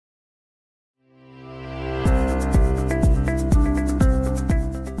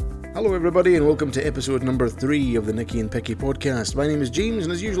Hello everybody and welcome to episode number 3 of the Nikki and Picky podcast. My name is James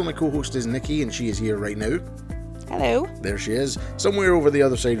and as usual my co-host is Nikki and she is here right now. Hello. There she is, somewhere over the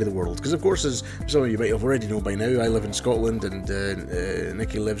other side of the world. Because of course, as some of you might have already known by now, I live in Scotland and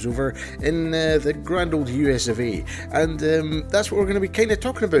Nikki lives over in the grand old US of A. And that's what we're going to be kind of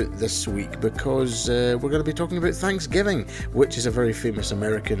talking about this week, because we're going to be talking about Thanksgiving, which is a very famous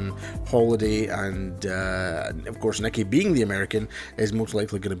American holiday. And of course, Nikki, being the American, is most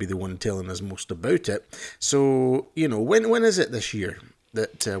likely going to be the one telling us most about it. So, you know, when is it this year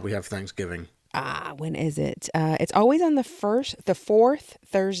that we have Thanksgiving? When is it? It's always on the fourth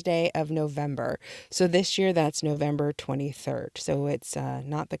Thursday of November. So this year that's November 23rd. So it's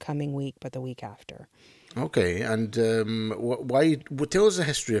not the coming week, but the week after. Okay, and why? Tell us the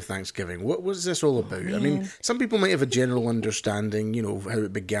history of Thanksgiving. What was this all about? I mean, some people might have a general understanding, you know, how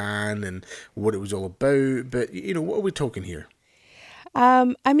it began and what it was all about, but, you know, what are we talking here?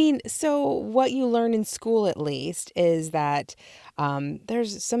 So what you learn in school, at least, is that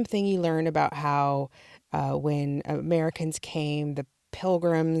there's something you learn about how when Americans came, the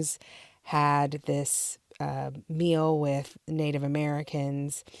Pilgrims had this meal with Native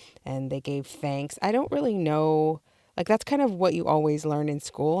Americans and they gave thanks. I don't really know, like, that's kind of what you always learn in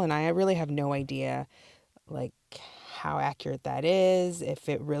school, and I really have no idea, like, how accurate that is, if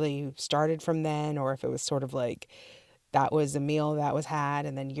it really started from then, or if it was sort of like that was a meal that was had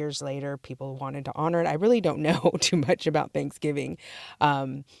and then years later people wanted to honor it. I really don't know too much about Thanksgiving.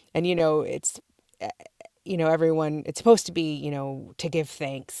 And you know, everyone, it's supposed to be, to give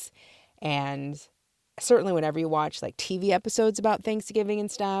thanks. And certainly whenever you watch like TV episodes about Thanksgiving and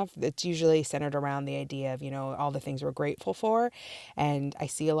stuff, it's usually centered around the idea of, all the things we're grateful for. And I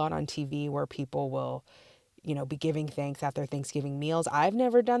see a lot on TV where people will be giving thanks after Thanksgiving meals. I've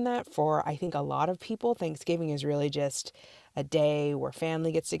never done that. For, I think, a lot of people, Thanksgiving is really just a day where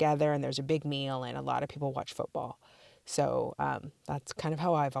family gets together and there's a big meal and a lot of people watch football. So that's kind of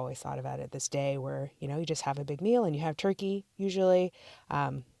how I've always thought about it, this day where, you just have a big meal and you have turkey usually.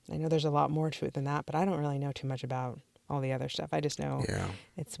 I know there's a lot more to it than that, but I don't really know too much about all the other stuff. I just know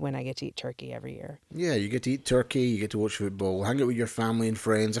It's when I get to eat turkey every year. Yeah, you get to eat turkey, you get to watch football, hang out with your family and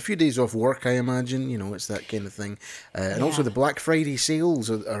friends, a few days off work, I imagine, it's that kind of thing. And also the Black Friday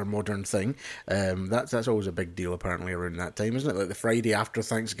sales are a modern thing. That's always a big deal apparently around that time, isn't it? Like the Friday after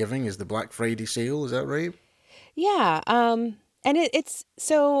Thanksgiving is the Black Friday sale, is that right? Yeah, and it's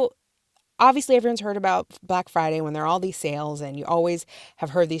so... Obviously, everyone's heard about Black Friday when there are all these sales, and you always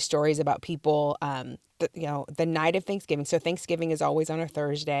have heard these stories about people, the night of Thanksgiving. So Thanksgiving is always on a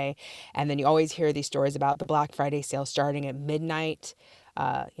Thursday, and then you always hear these stories about the Black Friday sale starting at midnight,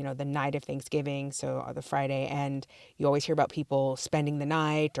 the night of Thanksgiving, so the Friday, and you always hear about people spending the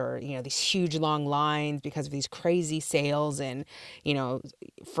night or, these huge long lines because of these crazy sales. And,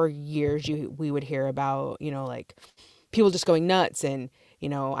 for years we would hear about, like people just going nuts and,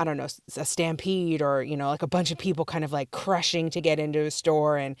 I don't know, a stampede or, like a bunch of people kind of like crushing to get into a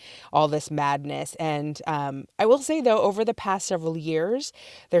store and all this madness. And I will say, though, over the past several years,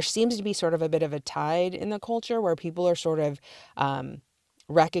 there seems to be sort of a bit of a tide in the culture where people are sort of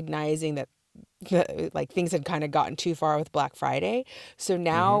recognizing that like things had kind of gotten too far with Black Friday. So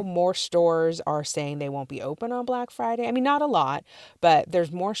now more stores are saying they won't be open on Black Friday. I mean, not a lot, but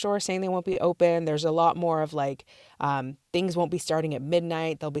there's more stores saying they won't be open. There's a lot more of like things won't be starting at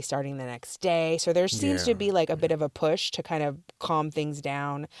midnight. They'll be starting the next day. So there seems to be like a bit of a push to kind of calm things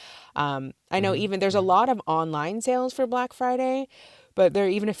down. I know even there's a lot of online sales for Black Friday. But there are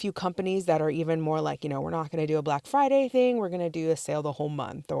even a few companies that are even more like, we're not going to do a Black Friday thing. We're going to do a sale the whole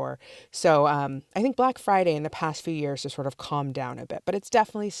month. So I think Black Friday in the past few years has sort of calmed down a bit. But it's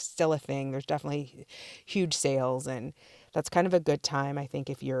definitely still a thing. There's definitely huge sales. And that's kind of a good time, I think,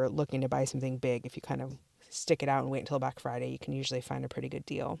 if you're looking to buy something big. If you kind of stick it out and wait until Black Friday, you can usually find a pretty good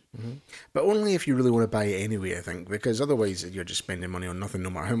deal. But only if you really want to buy it anyway, I think, because otherwise you're just spending money on nothing, no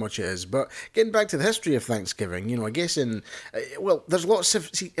matter how much it is. But getting back to the history of Thanksgiving, I guess there's lots of...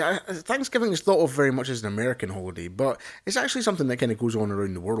 Thanksgiving is thought of very much as an American holiday, but it's actually something that kind of goes on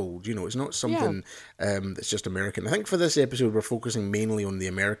around the world. It's not something that's just American. I think for this episode, we're focusing mainly on the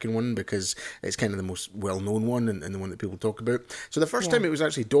American one because it's kind of the most well-known one and the one that people talk about. So the first time it was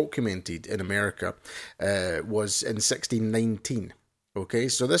actually documented in America was in 1619. Okay,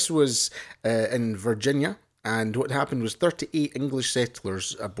 so this was in Virginia, and what happened was 38 English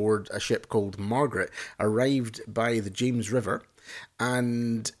settlers aboard a ship called Margaret arrived by the James River,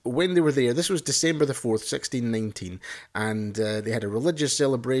 and when they were there, this was December the 4th, 1619, and they had a religious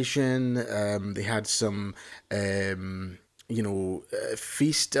celebration, they had some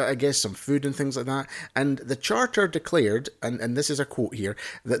feast, I guess, some food and things like that. And the charter declared, and this is a quote here,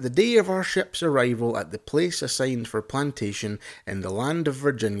 that the day of our ship's arrival at the place assigned for plantation in the land of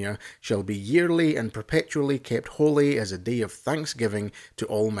Virginia shall be yearly and perpetually kept holy as a day of thanksgiving to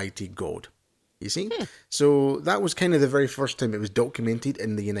Almighty God. You see? So that was kind of the very first time it was documented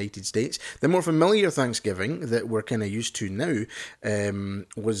in the United States. The more familiar Thanksgiving that we're kind of used to now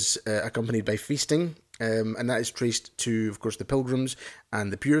was accompanied by feasting. And that is traced to, of course, the Pilgrims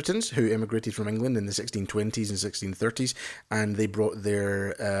and the Puritans who immigrated from England in the 1620s and 1630s. And they brought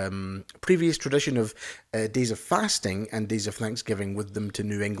their previous tradition of days of fasting and days of Thanksgiving with them to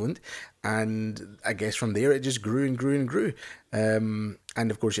New England. And I guess from there it just grew and grew and grew. And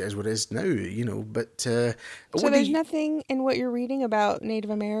of course it is what it is now, But So there's nothing in what you're reading about Native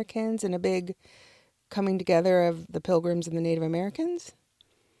Americans and a big coming together of the Pilgrims and the Native Americans?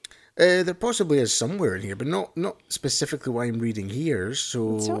 There possibly is somewhere in here, but not specifically what I'm reading here.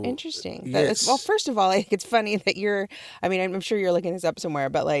 So It's so interesting. yes, Well, first of all, I think it's funny that I'm sure you're looking this up somewhere,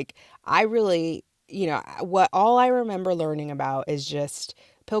 but like, I really, what all I remember learning about is just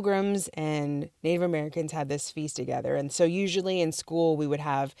Pilgrims and Native Americans had this feast together. And so usually in school, we would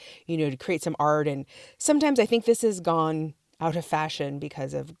have, to create some art. And sometimes I think this has gone out of fashion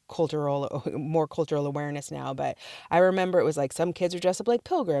because of more cultural awareness now. But I remember it was like some kids are dressed up like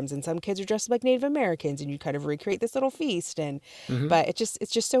pilgrims and some kids are dressed up like Native Americans, and you kind of recreate this little feast. hmm But it's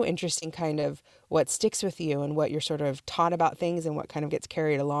just so interesting, kind of what sticks with you and what you're sort of taught about things and what kind of gets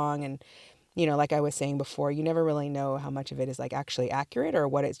carried along. And like I was saying before, you never really know how much of it is like actually accurate or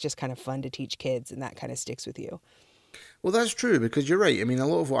what it's just kind of fun to teach kids, and that kind of sticks with you. Well, that's true because you're right. I mean, a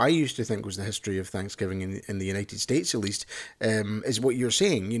lot of what I used to think was the history of Thanksgiving in the United States, at least, is what you're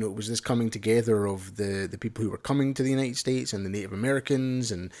saying. It was this coming together of the people who were coming to the United States and the Native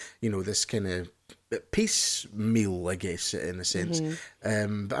Americans, and this kind of peace meal, I guess, in a sense.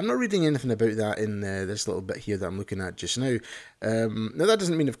 Hmm. But I'm not reading anything about that in this little bit here that I'm looking at just now. Now, that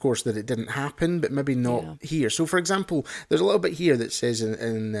doesn't mean, of course, that it didn't happen, but maybe not Yeah. here. So, for example, there's a little bit here that says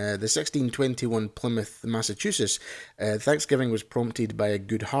in the 1621 Plymouth, Massachusetts, Thanksgiving was prompted by a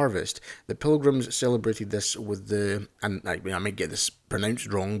good harvest. The Pilgrims celebrated this with and I might get this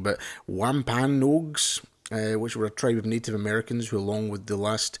pronounced wrong, but Wampanoags, which were a tribe of Native Americans who, along with the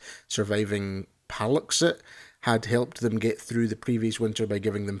last surviving Paluxet, had helped them get through the previous winter by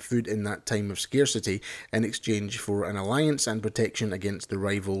giving them food in that time of scarcity in exchange for an alliance and protection against the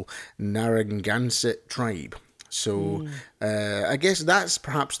rival Narragansett tribe. So I guess that's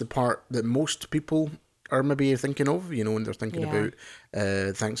perhaps the part that most people are maybe thinking of, when they're thinking Yeah.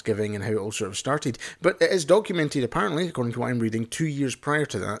 about Thanksgiving and how it all sort of started. But it is documented, apparently, according to what I'm reading, 2 years prior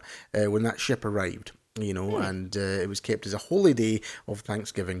to that, when that ship arrived. And it was kept as a holy day of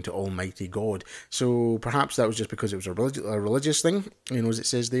thanksgiving to Almighty God. So perhaps that was just because it was a religious thing, as it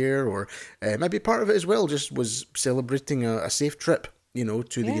says there, or maybe part of it as well just was celebrating a safe trip, to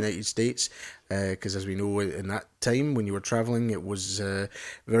the Yeah. United States. Because as we know, in that time when you were traveling, it was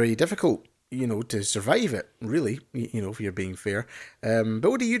very difficult. To survive it, really, if you're being fair. But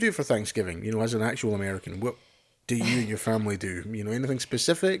what do you do for Thanksgiving, as an actual American? What do you and your family do? Anything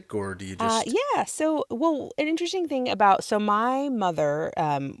specific, or do you just... Yeah. So, well, an interesting thing so my mother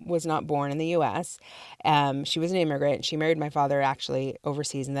was not born in the U.S. She was an immigrant. She married my father actually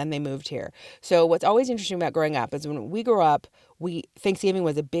overseas, and then they moved here. So, what's always interesting about growing up is when we grew up, Thanksgiving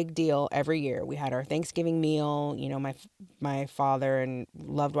was a big deal every year. We had our Thanksgiving meal. My father and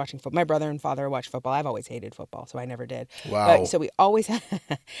loved watching football. My brother and father watched football. I've always hated football, so I never did. But Wow. so we always,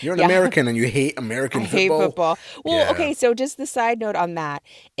 You're an yeah. American and you hate I American hate football? football. Well, Yeah. okay, so just the side note on that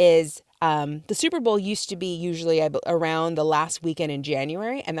is the Super Bowl used to be usually around the last weekend in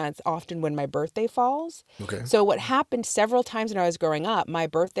January, and that's often when my birthday falls. Okay. So what happened several times when I was growing up, my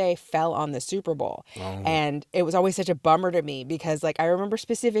birthday fell on the Super Bowl. Oh, And it was always such a bummer to me because like I remember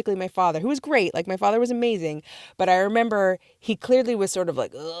specifically my father, who was great, like my father was amazing, but I remember he clearly was sort of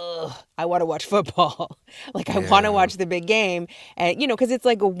like, ugh, I want to watch football. Like I want to yeah. watch the big game. And because it's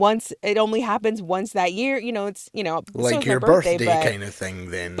like it only happens once that year, so Like is my your birthday, birthday but kind of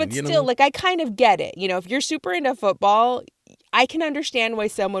thing, then, still, like I kind of get it. If you're super into football, I can understand why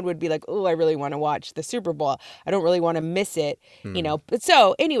someone would be like, "Oh, I really want to watch the Super Bowl. I don't really want to miss it." Hmm. But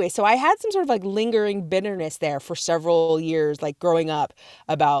so anyway, so I had some sort of like lingering bitterness there for several years, like growing up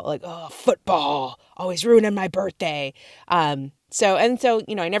about like, oh, football always ruining my birthday. So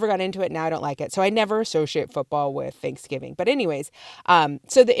I never got into it. Now I don't like it. So I never associate football with Thanksgiving. But anyways,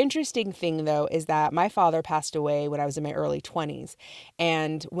 so the interesting thing though is that my father passed away when I was in my early 20s.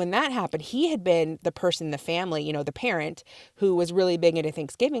 And when that happened, he had been the person in the family, the parent who was really big into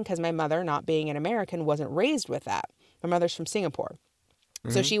Thanksgiving because my mother, not being an American, wasn't raised with that. My mother's from Singapore.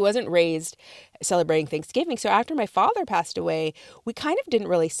 So she wasn't raised celebrating Thanksgiving. So after my father passed away, we kind of didn't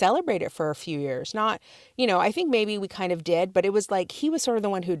really celebrate it for a few years. Not, I think maybe we kind of did, but it was like he was sort of the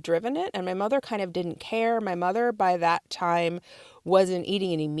one who'd driven it, and my mother kind of didn't care. My mother by that time wasn't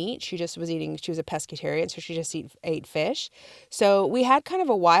eating any meat. She was a pescatarian, so she just ate fish. So we had kind of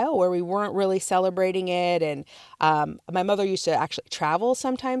a while where we weren't really celebrating it. And my mother used to actually travel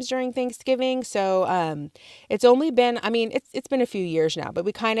sometimes during Thanksgiving. So it's only been, it's been a few years now, but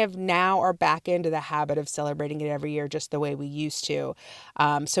we kind of now are back into the habit of celebrating it every year just the way we used to.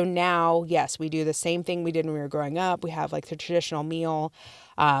 So now, yes, we do the same thing we did when we were growing up. We have like the traditional meal.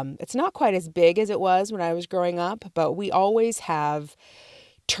 It's not quite as big as it was when I was growing up, but we always have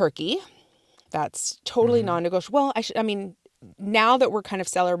turkey. That's totally non-negotiable. Well, now that we're kind of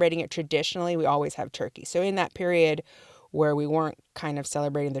celebrating it traditionally, we always have turkey. So in that period where we weren't kind of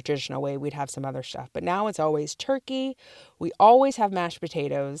celebrating the traditional way, we'd have some other stuff. But now it's always turkey. We always have mashed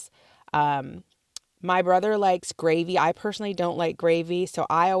potatoes. My brother likes gravy. I personally don't like gravy, so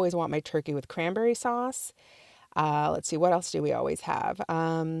I always want my turkey with cranberry sauce. Let's see, what else do we always have?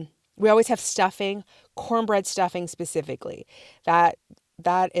 We always have stuffing, cornbread stuffing specifically. That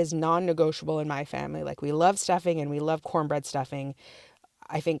is non-negotiable in my family. Like, we love stuffing and we love cornbread stuffing.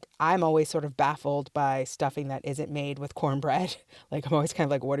 I think I'm always sort of baffled by stuffing that isn't made with cornbread. Like, I'm always kind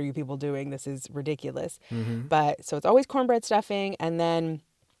of like, what are you people doing? This is ridiculous. But so it's always cornbread stuffing. And then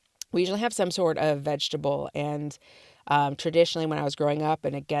we usually have some sort of vegetable. And traditionally when I was growing up,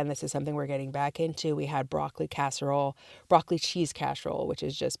 and again, this is something we're getting back into, we had broccoli cheese casserole, which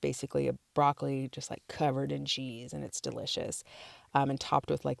is just basically a broccoli just like covered in cheese, and it's delicious. And topped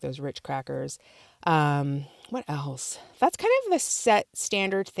with like those rich crackers. What else? That's kind of the set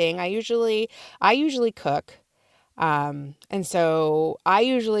standard thing. I usually cook. And so I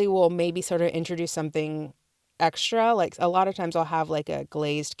usually will maybe sort of introduce something extra. Like, a lot of times I'll have like a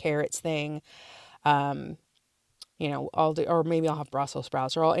glazed carrots thing. Or maybe I'll have Brussels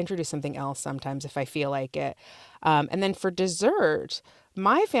sprouts, or I'll introduce something else sometimes if I feel like it. And then for dessert,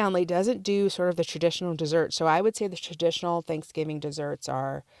 my family doesn't do sort of the traditional dessert. So I would say the traditional Thanksgiving desserts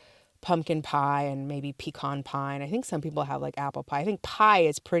are pumpkin pie and maybe pecan pie. And I think some people have like apple pie. I think pie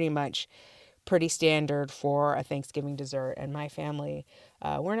is pretty standard for a Thanksgiving dessert. And my family,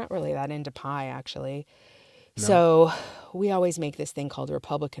 we're not really that into pie, actually. No. So we always make this thing called a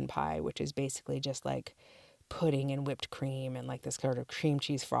Republican pie, which is basically just like pudding and whipped cream and like this sort of cream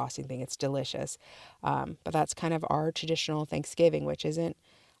cheese frosting thing. It's delicious. But that's kind of our traditional Thanksgiving, which isn't,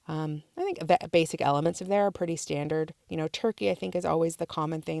 I think the basic elements of there are pretty standard. Turkey, I think, is always the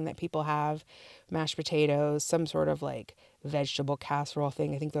common thing that people have. Mashed potatoes, some sort of like vegetable casserole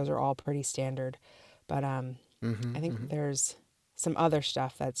thing. I think those are all pretty standard. But I think there's some other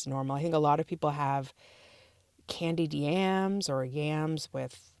stuff that's normal. I think a lot of people have candied yams or yams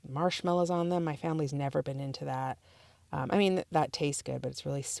with marshmallows on them. My family's never been into that. That tastes good, but it's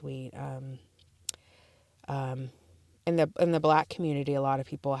really sweet. In the Black community, a lot of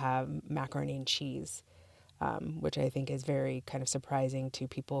people have macaroni and cheese, which I think is very kind of surprising to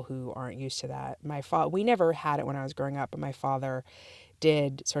people who aren't used to that. We never had it when I was growing up, but my father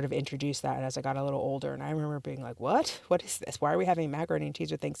did sort of introduce that as I got a little older. And I remember being like, what is this? Why are we having macaroni and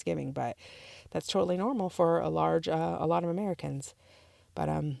cheese with Thanksgiving? But that's totally normal for a lot of Americans. But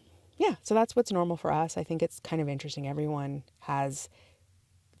so that's what's normal for us. I think it's kind of interesting. Everyone has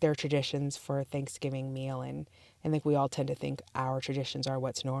their traditions for a Thanksgiving meal, and I think we all tend to think our traditions are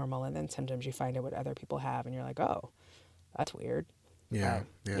what's normal, and then sometimes you find out what other people have and you're like, oh, that's weird. Yeah,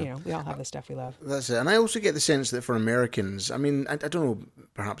 but, yeah. We all have the stuff we love. That's it. And I also get the sense that for Americans, I don't know,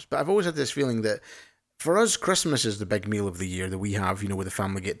 perhaps, but I've always had this feeling that for us, Christmas is the big meal of the year that we have, with the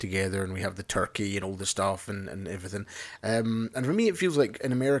family get together and we have the turkey and all the stuff and everything. And for me, it feels like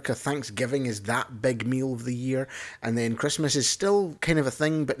in America, Thanksgiving is that big meal of the year. And then Christmas is still kind of a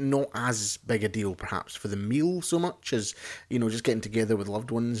thing, but not as big a deal, perhaps, for the meal so much as, just getting together with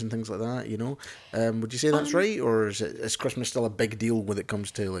loved ones and things like that, Would you say that's right? Or is Christmas still a big deal when it comes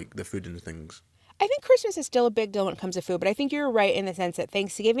to, like, the food and things? I think Christmas is still a big deal when it comes to food, but I think you're right in the sense that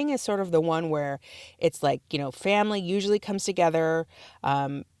Thanksgiving is sort of the one where it's like, family usually comes together.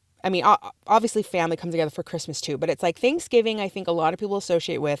 Obviously family comes together for Christmas too, but it's like Thanksgiving, I think a lot of people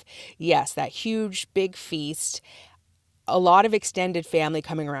associate with, yes, that huge, big feast. A lot of extended family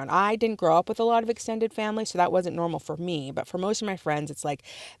coming around. I didn't grow up with a lot of extended family, so that wasn't normal for me. But for most of my friends, it's like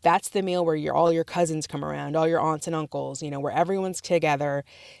that's the meal where all your cousins come around, all your aunts and uncles, where everyone's together.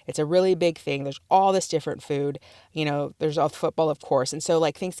 It's a really big thing. There's all this different food. There's all football, of course. And so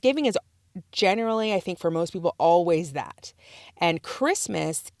like Thanksgiving is generally, I think for most people, always that. And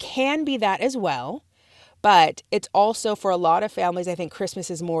Christmas can be that as well. But it's also for a lot of families, I think Christmas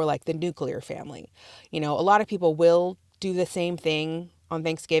is more like the nuclear family. A lot of people will do the same thing on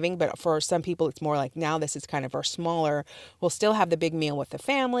Thanksgiving, but for some people, it's more like now this is kind of our smaller. We'll still have the big meal with the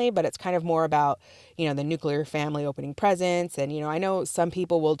family, but it's kind of more about, the nuclear family opening presents. And, I know some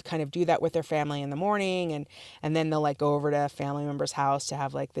people will kind of do that with their family in the morning and then they'll like go over to a family member's house to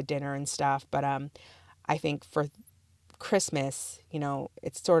have like the dinner and stuff. But I think for Christmas,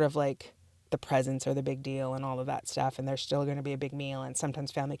 it's sort of like the presents are the big deal and all of that stuff. And there's still going to be a big meal and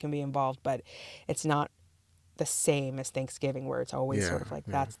sometimes family can be involved, but it's not the same as Thanksgiving where it's always Yeah, sort of like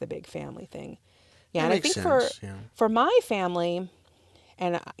yeah. that's the big family thing. Yeah, That and I makes think for sense. Yeah. for my family,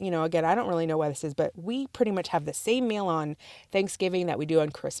 and again, I don't really know why this is, but we pretty much have the same meal on Thanksgiving that we do on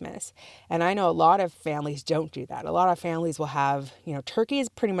Christmas. And I know a lot of families don't do that. A lot of families will have, turkey is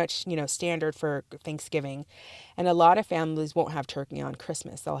pretty much, standard for Thanksgiving. And a lot of families won't have turkey on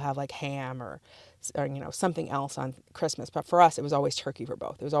Christmas. They'll have like ham or something else on Christmas. But for us, it was always turkey for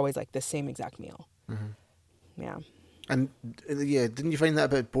both. It was always like the same exact meal. Yeah. And yeah, didn't you find that a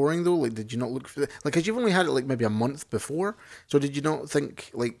bit boring though? Like, did you not look for because you've only had it like maybe a month before, so did you not think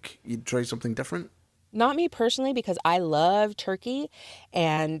like you'd try something different? Not me personally, because I love turkey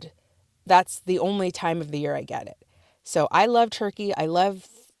and that's the only time of the year I get it. So I love turkey. I love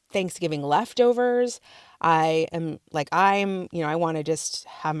Thanksgiving leftovers. I want to just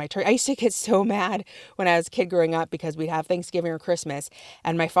have my turkey. I used to get so mad when I was a kid growing up because we'd have Thanksgiving or Christmas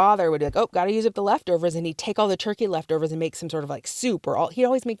and my father would be like, oh, got to use up the leftovers. And he'd take all the turkey leftovers and make some sort of like soup he'd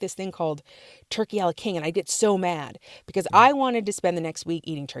always make this thing called turkey a la king. And I'd get so mad because I wanted to spend the next week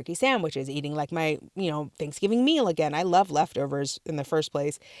eating turkey sandwiches, eating like my, Thanksgiving meal again. I love leftovers in the first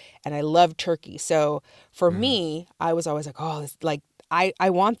place and I love turkey. So for Mm-hmm. me, I was always like, oh, this, like, I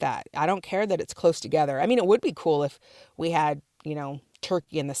want that. I don't care that it's close together. I mean, it would be cool if we had,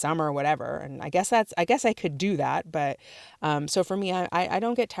 turkey in the summer or whatever. And I guess I could do that. But so for me, I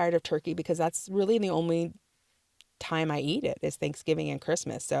don't get tired of turkey because that's really the only time I eat it is Thanksgiving and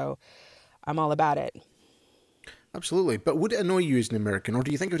Christmas. So I'm all about it. Absolutely. But would it annoy you as an American, or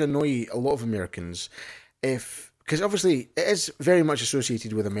do you think it would annoy a lot of Americans if. Because obviously it is very much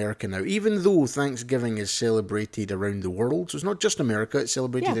associated with America now, even though Thanksgiving is celebrated around the world. So it's not just America, it's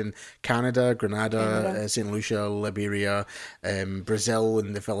celebrated Yeah. in Canada, Grenada, Canada. St. Lucia, Liberia, Brazil,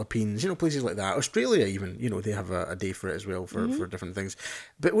 and the Philippines, places like that. Australia, even, they have a day for it as well for different things.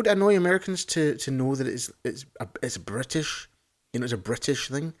 But would it annoy Americans to know that it's British, it's a British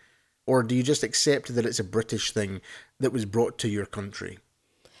thing? Or do you just accept that it's a British thing that was brought to your country?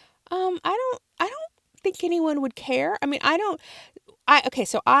 I don't think anyone would care. I mean, okay,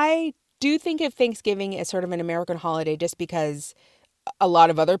 so I do think of Thanksgiving as sort of an American holiday just because a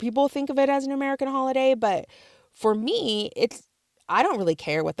lot of other people think of it as an American holiday, but for me, I don't really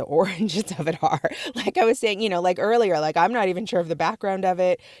care what the origins of it are. Like I was saying, like earlier, like I'm not even sure of the background of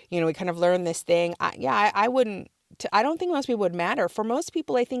it. We kind of learned this thing. I wouldn't. I don't think most people would matter. For most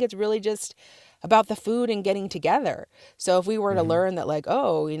people, I think it's really just about the food and getting together. So if we were to Hmm. learn that, like,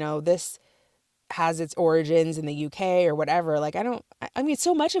 oh, this has its origins in the UK or whatever, like I mean,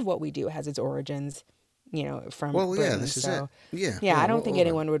 so much of what we do has its origins, from Well, yeah, Britain. this is it. So Yeah, yeah, yeah, I a don't lot think of it.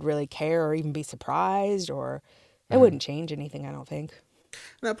 anyone would really care or even be surprised, or it Mhm. wouldn't change anything, I don't think.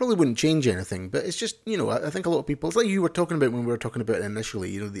 That probably wouldn't change anything, but it's just, I think a lot of people, it's like you were talking about when we were talking about it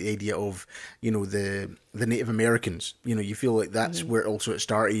initially, the idea of, the Native Americans, you feel like that's Hmm. where also it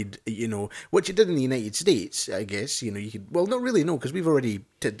started, which it did in the United States, I guess, you could, well, not really, no, because we've already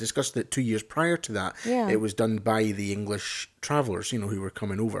discussed that 2 years prior to that, Yeah. it was done by the English travelers, who were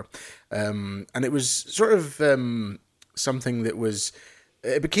coming over. And it was sort of something that was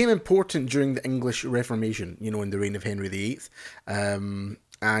it became important during the English Reformation, in the reign of Henry VIII.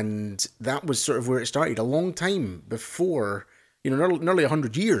 And that was sort of where it started, a long time before, nearly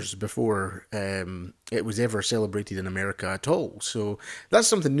 100 years before it was ever celebrated in America at all. So that's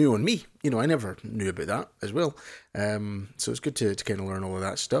something new on me. I never knew about that as well. So it's good to kind of learn all of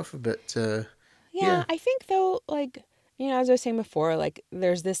that stuff. But Yeah, yeah. I think though, like, as I was saying before, like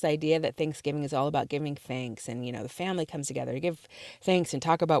there's this idea that Thanksgiving is all about giving thanks and, the family comes together to give thanks and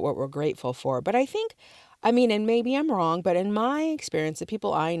talk about what we're grateful for. But I think, I mean, and maybe I'm wrong, but in my experience, the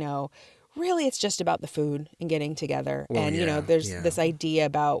people I know, really it's just about the food and getting together. Well, And, yeah, there's yeah. this idea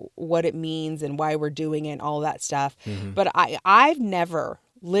about what it means and why we're doing it and all that stuff. Hmm. But I've never,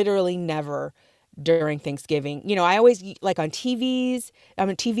 literally never during Thanksgiving. I always like on TV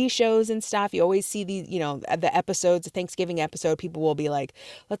shows and stuff, you always see these, the episodes, the Thanksgiving episode, people will be like,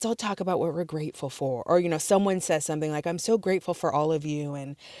 let's all talk about what we're grateful for. Or, someone says something like, I'm so grateful for all of you.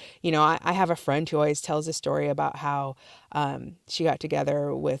 And, I have a friend who always tells a story about how she got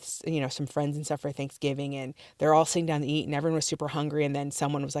together with, some friends and stuff for Thanksgiving, and they're all sitting down to eat and everyone was super hungry. And then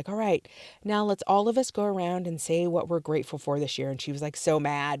someone was like, all right, now let's all of us go around and say what we're grateful for this year. And she was like so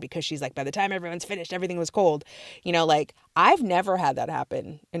mad because she's like, by the time everyone's finished, everything was cold. Like I've never had that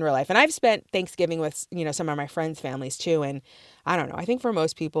happen in real life. And I've spent Thanksgiving with, some of my friends' families too. And I don't know, I think for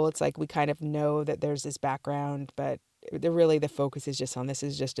most people, it's like we kind of know that there's this background, but the focus is just on this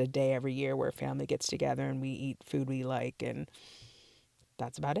is just a day every year where family gets together and we eat food we like, and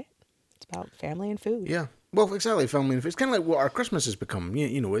that's about it. It's about family and food. Yeah. Well, exactly, family and food. It's kind of like what our Christmas has become.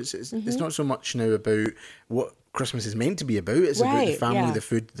 It's not so much now about what Christmas is meant to be about. It's about the family, the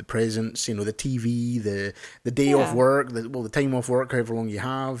food, the presents, the TV, the day off work, the time off work, however long you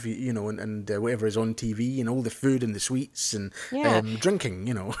have, and whatever is on TV, and all the food and the sweets and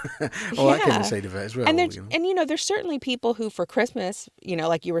drinking, all that kind of side of it as well. And there's certainly people who for Christmas,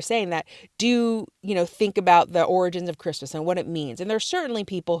 like you were saying, that do, think about the origins of Christmas and what it means. And there's certainly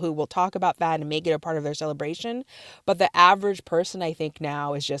people who will talk about that and make it a part of their celebration. But the average person, I think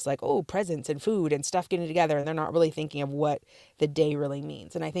now, is just like, oh, presents and food and stuff getting together, and they're not really thinking of what the day really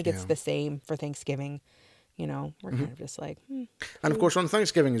means. And I think it's the same for Thanksgiving. We're kind of just like... And of course, on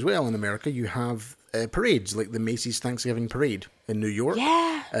Thanksgiving as well in America, you have parades, like the Macy's Thanksgiving Parade in New York. You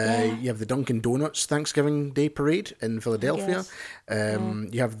have the Dunkin' Donuts Thanksgiving Day Parade in Philadelphia.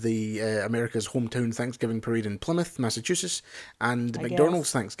 You have the America's Hometown Thanksgiving Parade in Plymouth, Massachusetts, and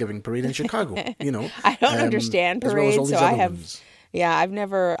McDonald's Thanksgiving Parade in Chicago. I don't understand parades, so I have... Ones. Yeah, I've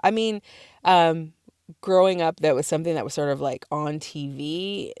never... growing up, that was something that was sort of like on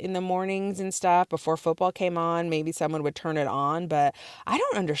TV in the mornings and stuff before football came on. Maybe someone would turn it on, but I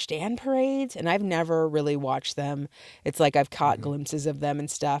don't understand parades, and I've never really watched them. It's like I've caught glimpses of them and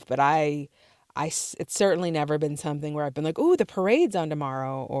stuff, but it's certainly never been something where I've been like, ooh, the parade's on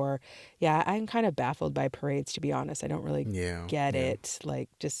tomorrow. Or, I'm kind of baffled by parades, to be honest. I don't really get it. Like,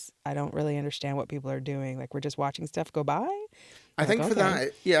 I don't really understand what people are doing. Like, we're just watching stuff go by. I think for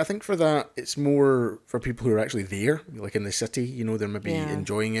that, it's more for people who are actually there, like in the city, they're maybe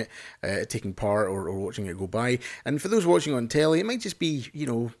enjoying it, taking part or watching it go by. And for those watching on telly, it might just be,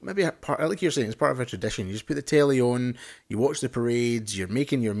 maybe like you're saying, it's part of a tradition. You just put the telly on, you watch the parades, you're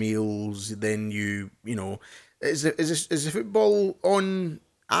making your meals, then is the football on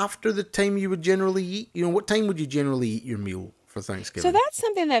after the time you would generally eat? What time would you generally eat your meal for Thanksgiving? So that's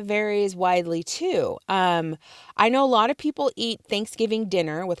something that varies widely too. I know a lot of people eat Thanksgiving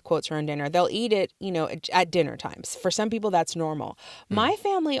dinner, with quotes around dinner. They'll eat it, at dinner times. For some people, that's normal. My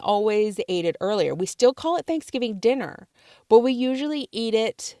family always ate it earlier. We still call it Thanksgiving dinner, but we usually eat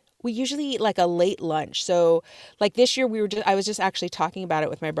like a late lunch. So like this year I was just actually talking about it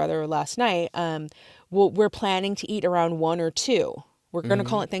with my brother last night. We're planning to eat around 1 or 2. We're going to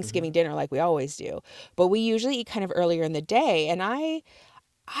call it Thanksgiving dinner like we always do. But we usually eat kind of earlier in the day. And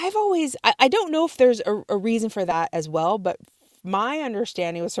I've always, I don't know if there's a reason for that as well, but my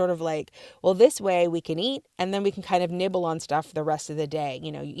understanding was sort of like, well, this way we can eat and then we can kind of nibble on stuff the rest of the day.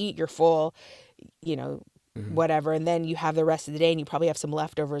 You eat your full, whatever, and then you have the rest of the day and you probably have some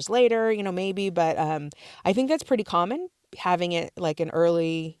leftovers later, maybe. But I think that's pretty common, having it like an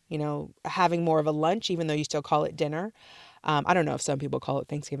early, having more of a lunch, even though you still call it dinner. I don't know if some people call it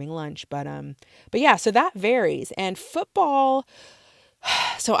Thanksgiving lunch, but yeah, so that varies. And football,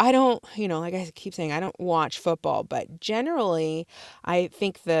 so I don't, like I keep saying, I don't watch football, but generally I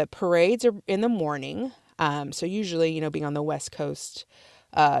think the parades are in the morning. So usually, being on the West Coast,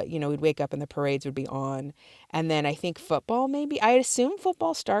 we'd wake up and the parades would be on. And then I think football, I assume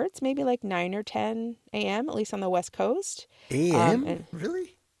football starts maybe like 9 or 10 a.m., at least on the West Coast. A.m.?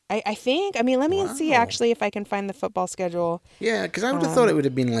 Really? I think. Let me see actually if I can find the football schedule. Yeah, because I would have thought it would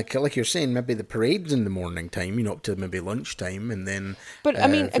have been like you're saying, maybe the parade's in the morning time, up to maybe lunchtime, and then. But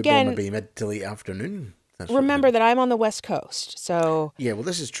again, maybe mid to late afternoon. Remember that I'm on the West Coast, so. Yeah, well,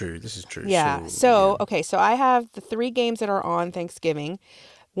 this is true. Yeah. So okay, so I have the 3 games that are on Thanksgiving.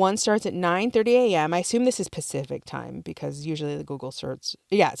 One starts at 9:30 a.m. I assume this is Pacific time because usually the Google search,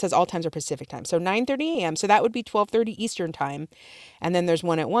 it says all times are Pacific time. So 9:30 a.m. So that would be 12:30 Eastern time. And then there's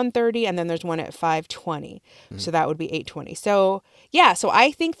one at 1:30 and then there's one at 5:20. So that would be 8:20. So so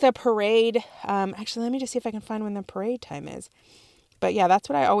I think the parade, actually, let me just see if I can find when the parade time is. But yeah, that's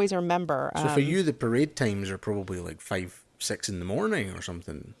what I always remember. So for you, the parade times are probably like 5 6 in the morning or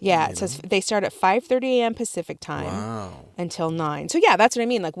something. Yeah, it says they start at 5:30 a.m. Pacific time Wow. until 9. So yeah, that's what I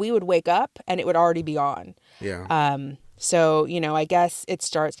mean. Like we would wake up and it would already be on. Yeah. So, I guess it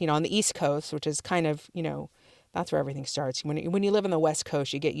starts, on the East Coast, which is kind of, that's where everything starts. When you live on the West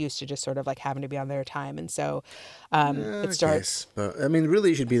Coast, you get used to just sort of like having to be on their time. And so it I starts. guess. But I mean,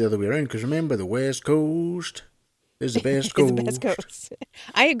 really, it should be the other way around because remember, the West Coast is the best Is coast. the best coast.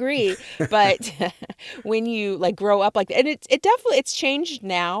 I agree, but when you like grow up like that, and it definitely it's changed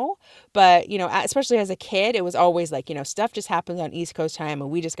now, but especially as a kid, it was always like stuff just happens on East Coast time, and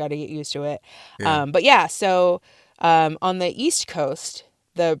we just got to get used to it. Yeah. But yeah, so on the East Coast,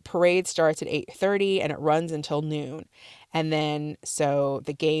 the parade starts at 8:30 and it runs until noon, and then so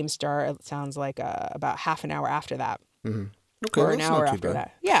the games start. It sounds like about half an hour after that, Okay, or an that's hour not too after bad.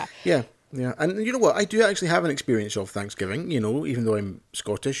 that. Yeah. Yeah, yeah. And you know what? I do actually have an experience of Thanksgiving, even though I'm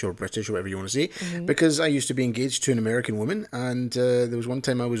Scottish or British or whatever you want to say, because I used to be engaged to an American woman, and there was one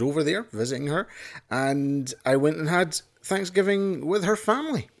time I was over there visiting her, and I went and had Thanksgiving with her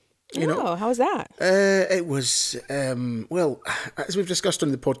family. Oh, how was that? It was, well, as we've discussed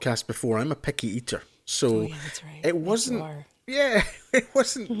on the podcast before, I'm a picky eater. So Yeah, that's right. it Yes, wasn't, you are. yeah, it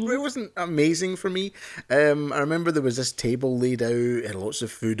wasn't amazing for me. I remember there was this table laid out, it had lots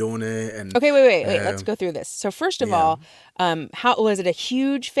of food on it. And Okay, wait. Let's go through this. So first of yeah. all, how was it a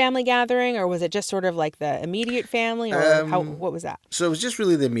huge family gathering, or was it just sort of like the immediate family, or what was that? So it was just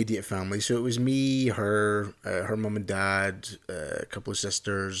really the immediate family. So it was me, her mum and dad, a couple of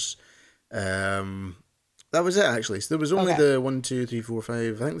sisters. That was it actually. So there was only Okay. the 1, 2, 3, 4,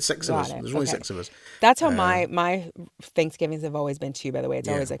 5. I think 6 of Got us. it. There's only Okay. 6 of us. That's how my Thanksgivings have always been too. By the way, it's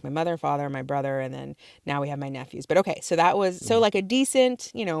Yeah. always like my mother and father, and my brother, and then now we have my nephews. But okay, so that was so like a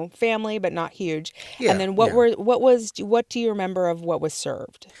decent, family, but not huge. Yeah, And then yeah. what do you remember of what was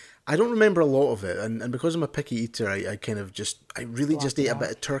served? I don't remember a lot of it, and because I'm a picky eater, I kind of I really just Blocked ate it a bit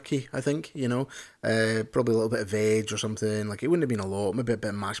out. of turkey. I think probably a little bit of veg or something. Like it wouldn't have been a lot. Maybe a bit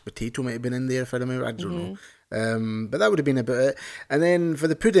of mashed potato might have been in there if I remember. I don't know. But that would have been about it. And then for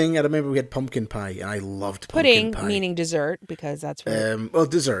the pudding, I remember we had pumpkin pie, and I loved pumpkin Pudding, pie. meaning dessert, because that's where. Well,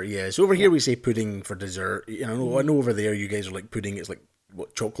 dessert, yeah. So over here we say pudding for dessert. I know over there you guys are like pudding. It's like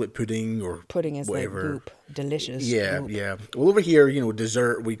what, chocolate pudding or Pudding is like whatever. goop, delicious Yeah, goop. yeah. Well, over here,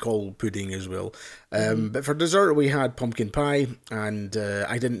 dessert we call pudding as well. But for dessert, we had pumpkin pie, and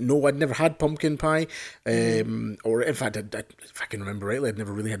I didn't know I'd never had pumpkin pie, or in fact, if I can remember rightly, I'd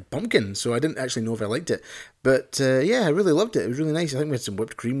never really had pumpkin, so I didn't actually know if I liked it. But yeah, I really loved it. It was really nice. I think we had some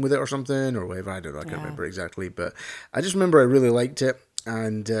whipped cream with it or something, or whatever. I don't know. I can't Yeah. remember exactly, but I just remember I really liked it.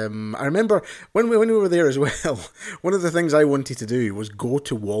 And I remember when we were there as well, one of the things I wanted to do was go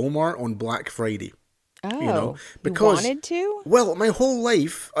to Walmart on Black Friday. Oh, Because you wanted to? well, my whole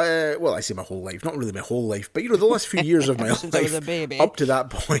life, well, I say my whole life, not really my whole life, but the last few years of my Since I was life a baby. up to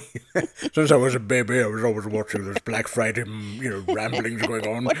that point, since I was a baby, I was always watching this Black Friday, ramblings going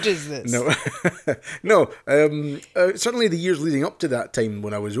on. What is this? No, no. Certainly the years leading up to that time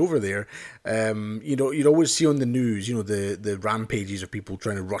when I was over there, you'd always see on the news, the rampages of people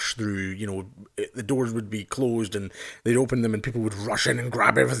trying to rush through. The doors would be closed and they'd open them and people would rush in and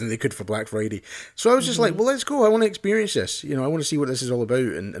grab everything they could for Black Friday. So I was just like, well, let's go. I want to experience this. I want to see what this is all about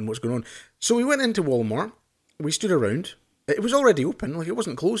and what's going on. So we went into Walmart. We stood around. It was already open, like it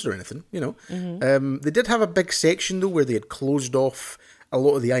wasn't closed or anything, They did have a big section though where they had closed off a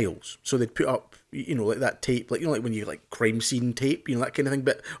lot of the aisles. So they'd put up, like that tape, like like when you like crime scene tape, that kind of thing.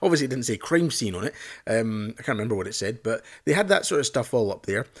 But obviously it didn't say crime scene on it. I can't remember what it said, but they had that sort of stuff all up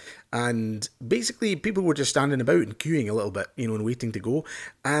there. And basically people were just standing about and queuing a little bit, and waiting to go.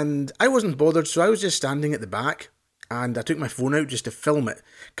 And I wasn't bothered, so I was just standing at the back. And I took my phone out just to film it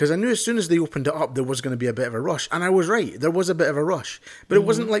because I knew as soon as they opened it up, there was going to be a bit of a rush. And I was right. There was a bit of a rush. But it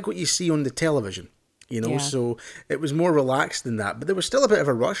wasn't like what you see on the television, Yeah. So it was more relaxed than that. But there was still a bit of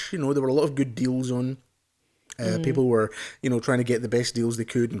a rush. There were a lot of good deals on. People were, trying to get the best deals they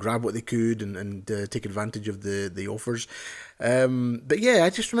could and grab what they could and take advantage of the offers. But yeah, I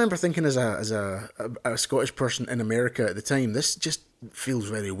just remember thinking as a Scottish person in America at the time, this just feels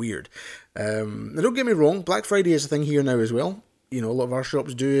very weird. Now don't get me wrong, Black Friday is a thing here now as well. A lot of our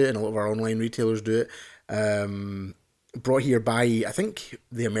shops do it and a lot of our online retailers do it. Brought here by, I think,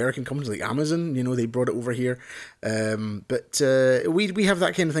 the American companies like Amazon, they brought it over here. But we have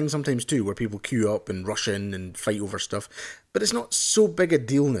that kind of thing sometimes too, where people queue up and rush in and fight over stuff. But it's not so big a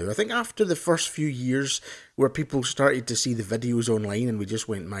deal now. I think after the first few years where people started to see the videos online and we just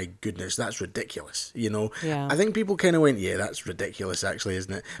went, my goodness, that's ridiculous, Yeah. I think people kind of went, yeah, that's ridiculous actually,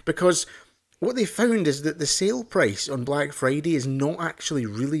 isn't it? Because what they found is that the sale price on Black Friday is not actually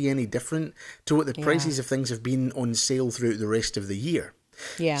really any different to what the Yeah. prices of things have been on sale throughout the rest of the year.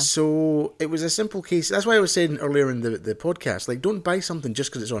 Yeah. So it was a simple case. That's why I was saying earlier in the podcast, like, don't buy something just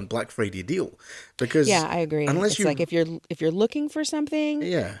because it's on Black Friday deal, Yeah, because I agree. unless It's like you, if you're looking for something,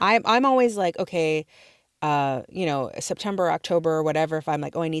 yeah, I'm always like, okay, September, October, or whatever, if I'm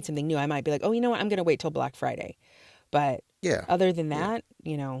like, oh, I need something new, I might be like, oh, you know what, I'm gonna wait till Black Friday. But yeah, other than yeah,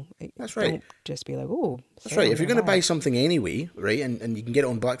 that, that's right. don't just be like, oh, That's right. sale, I'm If you're gonna going to buy buy it. something anyway, right, and you can get it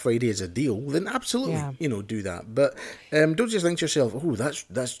on Black Friday as a deal, then absolutely, Yeah. do that. But don't just think to yourself, oh,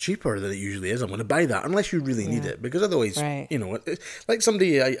 that's cheaper than it usually is. I'm going to buy that, unless you really need Yeah. it, because otherwise, Right. like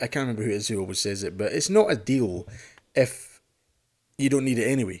somebody, I can't remember who it is who always says it, but it's not a deal if you don't need it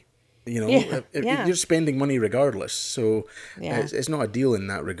anyway. Yeah. If Yeah. you're spending money regardless, so Yeah. it's not a deal in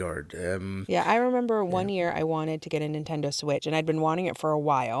that regard. Yeah, I remember Yeah. one year I wanted to get a Nintendo Switch and I'd been wanting it for a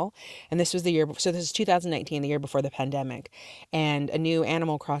while. And this was the year, so this is 2019, the year before the pandemic. And a new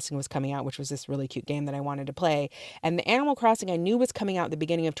Animal Crossing was coming out, which was this really cute game that I wanted to play. And the Animal Crossing I knew was coming out at the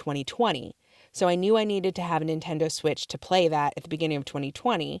beginning of 2020. So I knew I needed to have a Nintendo Switch to play that at the beginning of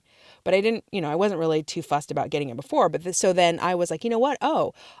 2020. But I didn't, I wasn't really too fussed about getting it before. So then I was like, you know what?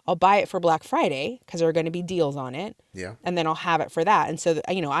 Oh, I'll buy it for Black Friday because there are going to be deals on it, Yeah. and then I'll have it for that. And so,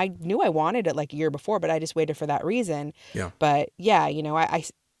 I knew I wanted it like a year before, but I just waited for that reason. Yeah. But yeah,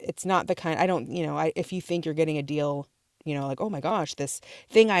 it's not the kind, I don't, if you think you're getting a deal, like, oh my gosh, this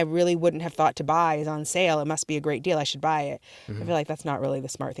thing I really wouldn't have thought to buy is on sale. It must be a great deal. I should buy it. I feel like that's not really the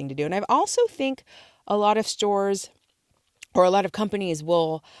smart thing to do. And I also think a lot of stores or a lot of companies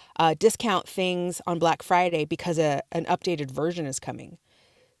will discount things on Black Friday because an updated version is coming.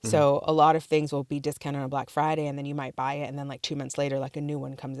 So a lot of things will be discounted on Black Friday, and then you might buy it, and then like 2 months later, like a new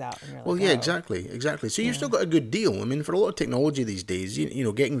one comes out, and you're Well, like, yeah, oh, exactly. So you've yeah, still got a good deal. I mean, for a lot of technology these days,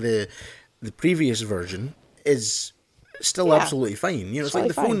 getting the previous version is still yeah, absolutely fine. it's It's like totally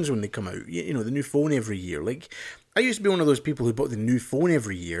the fine. phones when they come out. The new phone every year. Like, I used to be one of those people who bought the new phone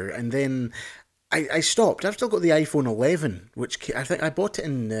every year, and then I stopped. I've still got the iPhone 11, which I think I bought it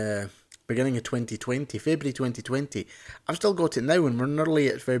in beginning of 2020, February 2020. I've still got it now, and we're nearly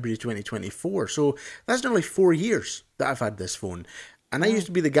at February 2024. So that's nearly 4 years that I've had this phone. And I Yeah, used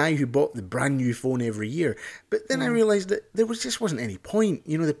to be the guy who bought the brand new phone every year. But then I yeah, realised that just wasn't any point.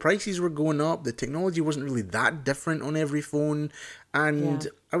 The prices were going up. The technology wasn't really that different on every phone. yeah, And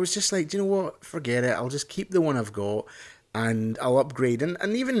I was just like, do you know what? Forget it. I'll just keep the one I've got and I'll upgrade. And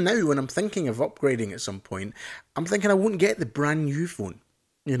even now, when I'm thinking of upgrading at some point, I'm thinking I won't get the brand new phone.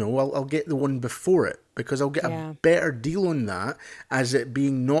 I'll get the one before it because I'll get a yeah, better deal on that as it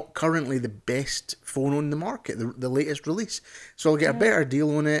being not currently the best phone on the market, the latest release. So I'll get a yeah, better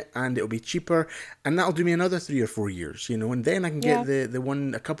deal on it and it'll be cheaper and that'll do me another 3 or 4 years, and then I can get yeah, the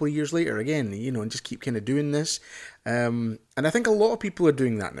one a couple of years later again, and just keep kind of doing this. And I think a lot of people are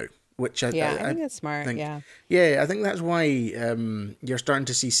doing that now, which yeah. I I think that's smart. think, Yeah, yeah, I think that's why you're starting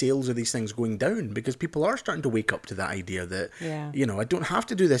to see sales of these things going down because people are starting to wake up to that idea that, yeah, I don't have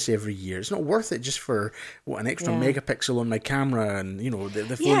to do this every year. It's not worth it just for an extra yeah, megapixel on my camera and, the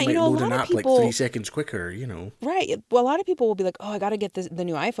yeah. phone might A load an lot of app like 3 people. seconds quicker. Right. Well, a lot of people will be like, "Oh, I got to get the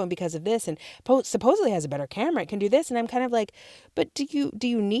new iPhone because of this, and supposedly has a better camera. It can do this." And I'm kind of like, "But do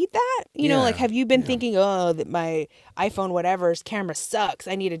you need that? Like, Yeah, have you been yeah. thinking, oh, that my iPhone whatever's camera sucks.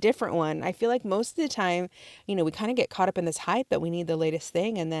 I need a different one." I feel like most of the time, we kind of get caught up in this hype that we need the latest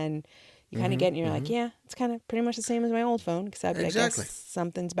thing, and then you kind of get, and you're like, "Yeah, it's kind of pretty much the same as my old phone, except I guess Exactly.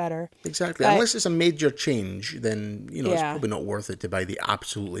 something's better." Exactly. But Unless it's a major change, then it's yeah, probably not worth it to buy the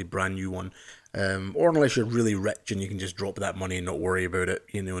absolutely brand new one. Or unless you're really rich and you can just drop that money and not worry about it,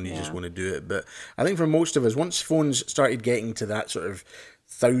 and you just yeah, want to do it. But I think for most of us, once phones started getting to that sort of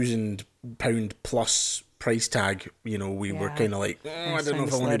 £1,000 plus price tag, we were yeah, kind of like, it I was don't know time to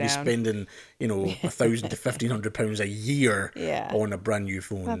if I want slow to be down. spending, £1,000 to £1,500 a year Yeah, on a brand new not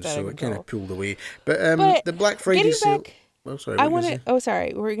phone. that I So can it kind of go. pulled away. But But the Black Friday getting sale. back, Oh, sorry, I what were you want going to. to say? Oh,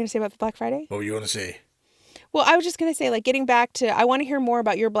 sorry. What were you going to say about the Black Friday? What were you going to say? Well, I was just going to say, like, getting back to, I want to hear more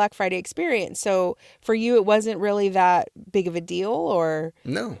about your Black Friday experience. So for you, it wasn't really that big of a deal, or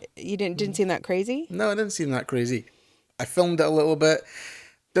No. you didn't seem that crazy. No, it didn't seem that crazy. I filmed it a little bit.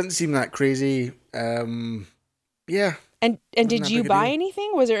 Didn't seem that crazy. Yeah, And wasn't did that you big a buy deal.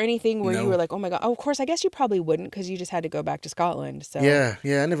 anything? Was there anything where you were No. like, oh my God? Oh, of course, I guess you probably wouldn't because you just had to go back to Scotland. So Yeah,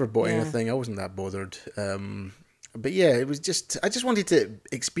 I never bought yeah, anything. I wasn't that bothered. But yeah, it was just, I just wanted to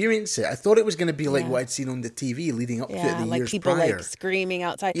experience it. I thought it was going to be like yeah. what I'd seen on the TV leading up to it Yeah, the like years people like prior. screaming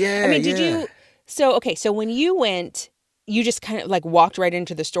outside. I Yeah, mean, did yeah. you? So okay, so when you went, you just kind of like walked right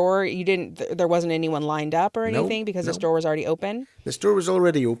into the store. You didn't, there wasn't anyone lined up or No, anything because the no. store was already open. The store was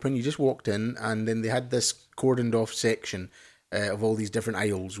already open. You just walked in, and then they had this cordoned off section of all these different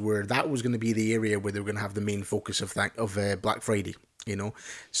aisles where that was going to be the area where they were going to have the main focus of Black Friday. You know,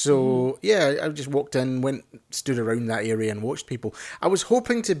 so yeah, I just walked in, went, stood around that area, and watched people. I was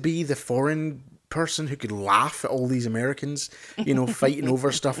hoping to be the foreign person who could laugh at all these Americans, fighting over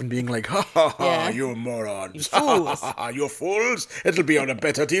stuff and being like, "Ha ha ha, Yeah. you You morons! Ha ha ha fools. ha, you fools! It'll be on a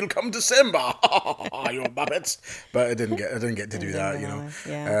better deal come December! Ha ha ha ha, you muppets!" But I didn't get to do Didn't that, get on.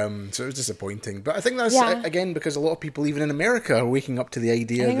 Yeah. So it was disappointing. But I think that's Yeah. again because a lot of people, even in America, are waking up to the I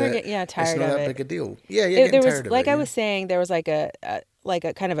idea think we're that getting, yeah, it's tired not of that it. big a deal. Yeah, getting There was, tired of like it. I Yeah, was saying, there was like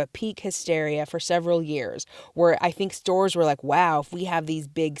a kind of a peak hysteria for several years where I think stores were like, wow, if we have these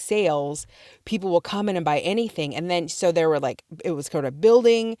big sales, people will come in and buy anything. And then, so there were like, it was kind of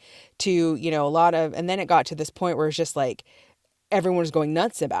building to, a lot of, and then it got to this point where it's just like, everyone was going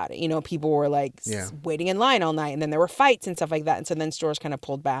nuts about it. People were like yeah. waiting in line all night, and then there were fights and stuff like that. And so then stores kind of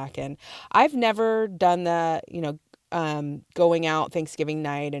pulled back. And I've never done the, going out Thanksgiving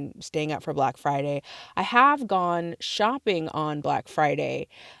night and staying up for Black Friday. I have gone shopping on Black Friday,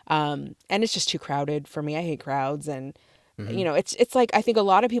 and it's just too crowded for me. I hate crowds, and Hmm. it's like I think a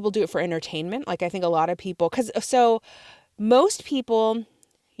lot of people do it for entertainment. Like I think a lot of people, because so most people,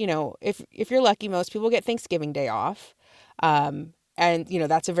 if you're lucky, most people get Thanksgiving Day off. And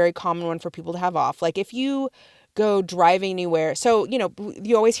that's a very common one for people to have off. Like if you go driving anywhere, so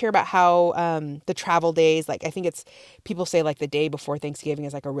you always hear about how the travel days, like I think it's people say like the day before Thanksgiving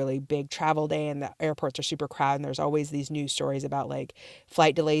is like a really big travel day, and the airports are super crowded, and there's always these news stories about like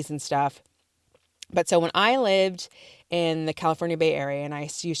flight delays and stuff. But so when I lived in the California Bay Area and I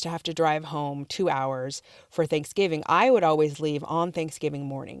used to have to drive home 2 hours for Thanksgiving, I would always leave on Thanksgiving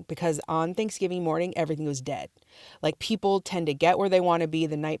morning because on Thanksgiving morning, everything was dead. Like people tend to get where they want to be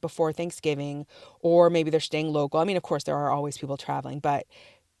the night before Thanksgiving, or maybe they're staying local. I mean, of course, there are always people traveling, but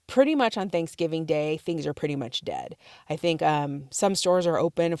pretty much on Thanksgiving Day, things are pretty much dead. I think some stores are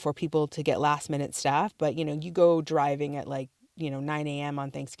open for people to get last minute stuff, but you go driving at like 9 a.m. on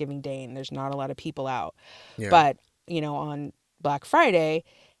Thanksgiving Day and there's not a lot of people out. Yeah. But, on Black Friday,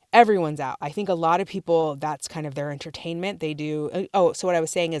 everyone's out. I think a lot of people, that's kind of their entertainment. They do. Oh, so what I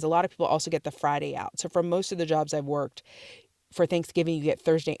was saying is a lot of people also get the Friday out. So for most of the jobs I've worked, for Thanksgiving, you get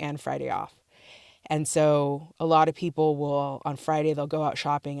Thursday and Friday off. And so a lot of people will, on Friday, they'll go out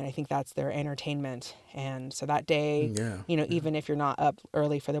shopping, and I think that's their entertainment. And so that day, Yeah. even if you're not up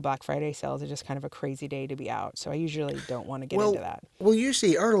early for the Black Friday sales, it's just kind of a crazy day to be out. So I usually don't want to get into Well, that. well, you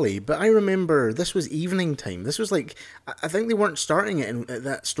say early, but I remember this was evening time. This was like I think they weren't starting it at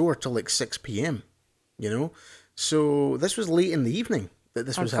that store till like 6 p.m. You know, so this was late in the evening that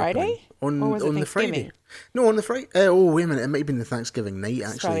this On was happening Friday? Or on was it the Friday. Thanksgiving? No, on the Friday. Oh, wait a minute. It might have been the Thanksgiving night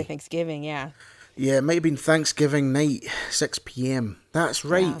It's probably actually. Thanksgiving, yeah. Yeah, it might have been Thanksgiving night, 6 p.m. That's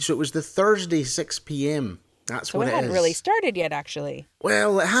right. Yeah. So it was the Thursday, 6 p.m. That's So what it it hadn't really is. started yet, actually.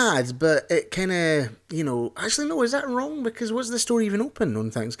 Well, it had, but it kind of, actually, no, is that wrong? Because was the store even open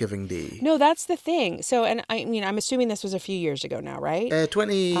on Thanksgiving Day? No, that's the thing. So, and I mean, I'm assuming this was a few years ago now, right?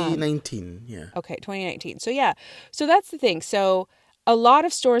 2019, yeah. Okay, 2019. So yeah. So that's the thing. So a lot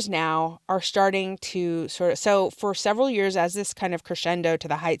of stores now are starting to sort of, so for several years as this kind of crescendo to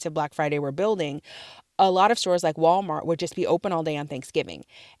the heights of Black Friday were building, a lot of stores like Walmart would just be open all day on Thanksgiving.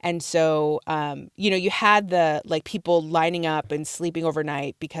 And so, you had the like people lining up and sleeping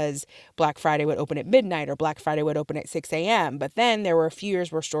overnight because Black Friday would open at midnight or Black Friday would open at 6 a.m. But then there were a few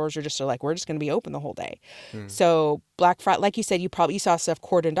years where stores were just so like, we're just going to be open the whole day. Hmm. So Black Friday, like you said, you saw stuff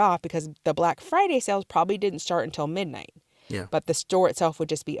cordoned off because the Black Friday sales probably didn't start until midnight, Yeah. but the store itself would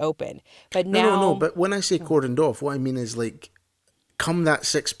just be open. But No, no, no. now, But when I say cordoned off, what I mean is like, come that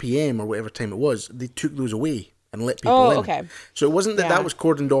 6 p.m. or whatever time it was, they took those away and let people oh, in. okay. So it wasn't that that Yeah. was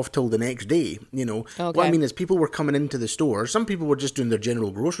cordoned off till the next day, What I Okay. mean is people were coming into the store. Some people were just doing their general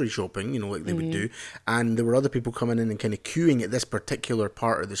grocery shopping, like they would Mm-hmm. do. And there were other people coming in and kind of queuing at this particular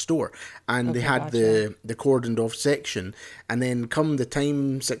part of the store. And they Okay, had gotcha. the cordoned off section. And then come the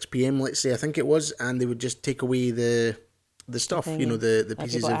time, 6 p.m., let's say, I think it was, and they would just take away the The stuff, thing and the let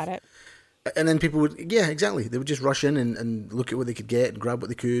pieces people of, at it. and then people would, yeah, exactly. They would just rush in and look at what they could get and grab what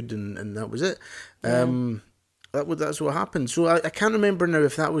they could, and that was it. Yeah. That's what happened. So I can't remember now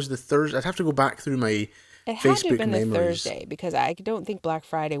if that was the Thursday. I'd have to go back through my It had to have Facebook been the memories. Thursday because I don't think Black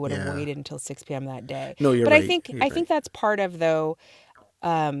Friday would have Yeah. waited until 6 p.m. that day. No, you're But I right. think You're I right. think that's part of though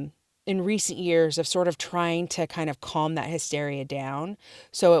in recent years of sort of trying to kind of calm that hysteria down.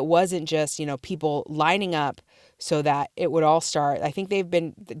 So it wasn't just, people lining up so that it would all start. I think they've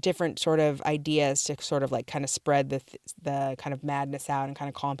been different sort of ideas to sort of like kind of spread the kind of madness out and kind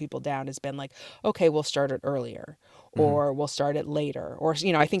of calm people down has been like, okay, we'll start it earlier Hmm. or we'll start it later, or,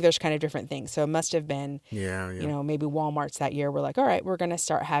 I think there's kind of different things. So it must have been, Yeah, yeah. maybe Walmart's that year were like, all right, we're going to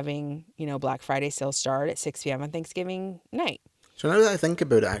start having, Black Friday sales start at 6 p.m. on Thanksgiving night. So now that I think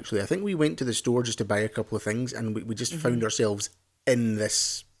about it, actually, I think we went to the store just to buy a couple of things, and we just Hmm. found ourselves in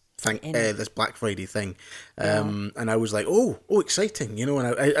this thing, In it. this Black Friday thing, Yeah. and I was like, oh, exciting, and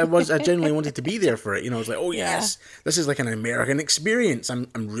I genuinely wanted to be there for it, I was like, oh Yeah. yes, this is like an American experience. I'm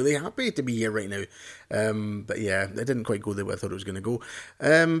really happy to be here right now, but yeah, it didn't quite go the way I thought it was going to go,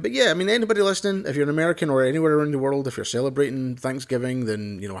 but yeah, I mean, anybody listening, if you're an American or anywhere around the world, if you're celebrating Thanksgiving,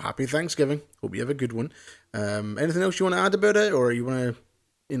 then happy Thanksgiving. Hope you have a good one. Anything else you want to add about it, or you want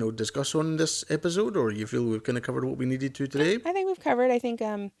to discuss on this episode, or you feel we've kind of covered what we needed to today? I think we've covered. I think,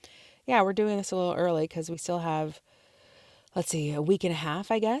 yeah, we're doing this a little early because we still have, let's see, a week and a half,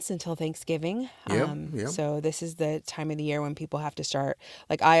 I guess, until Thanksgiving. Yeah, yeah, So this is the time of the year when people have to start,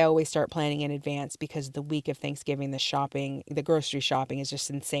 like I always start planning in advance because the week of Thanksgiving, the grocery shopping is just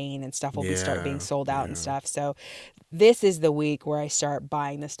insane and stuff will be start being yeah, sold out and yeah. stuff. So this is the week where I start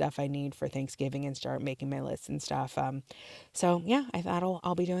buying the stuff I need for Thanksgiving and start making my lists and stuff. So yeah, I thought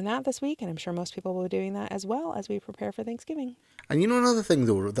I'll be doing that this week, and I'm sure most people will be doing that as well as we prepare for Thanksgiving. And another thing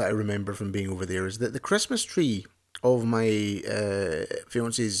though that I remember from being over there is that the Christmas tree of my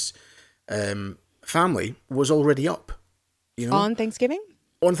fiance's family was already up. You know, On Thanksgiving?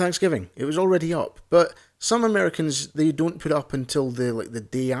 on Thanksgiving, it was already up. But some Americans, they don't put it up until the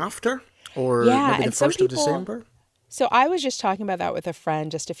day after, or Yeah, maybe the and some 1st of people. December. So I was just talking about that with a friend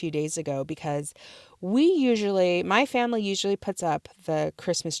just a few days ago because my family usually puts up the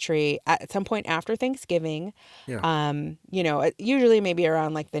Christmas tree at some point after Thanksgiving. Yeah. Usually maybe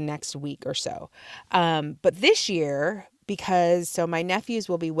around like the next week or so. But this year, so my nephews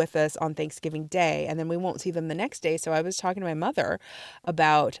will be with us on Thanksgiving Day and then we won't see them the next day. So I was talking to my mother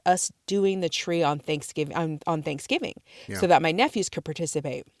about us doing the tree on Thanksgiving Yeah. so that my nephews could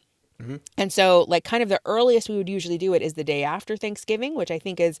participate. Hmm. And so, like, kind of the earliest we would usually do it is the day after Thanksgiving, which I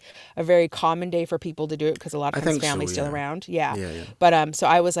think is a very common day for people to do it because a lot of I times think so. family's still Yeah. around. Yeah. Yeah. Yeah. But so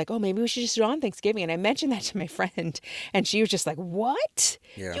I was like, oh, maybe we should just do it on Thanksgiving. And I mentioned that to my friend, and she was just like, what?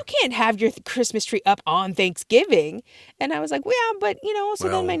 Yeah. You can't have your Christmas tree up on Thanksgiving. And I was like, well, yeah, but so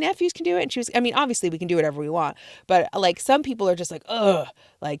then my Well. nephews can do it. And she was, I mean, obviously we can do whatever we want, but like some people are just like, ugh,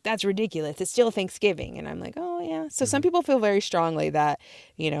 like that's ridiculous. It's still Thanksgiving. And I'm like, oh, yeah. So some Mhm. people feel very strongly that,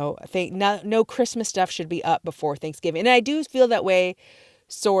 think no Christmas stuff should be up before Thanksgiving. And I do feel that way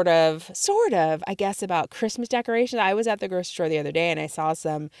sort of, I guess, about Christmas decorations. I was at the grocery store the other day and I saw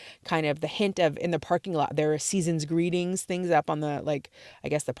some kind of the hint of in the parking lot, there are season's greetings things up on the, like, I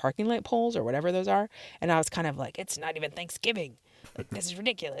guess the parking light poles or whatever those are. And I was kind of like, it's not even Thanksgiving. Like, this is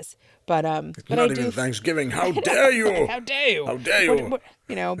ridiculous. But I Not do, even Thanksgiving. How dare you? how dare you? How dare you?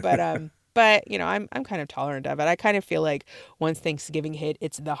 But I'm kind of tolerant of it. I kind of feel like once Thanksgiving hit,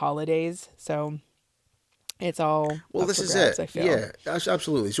 it's the holidays. So it's all Well, up this for is grabs, it. I feel. Yeah, that's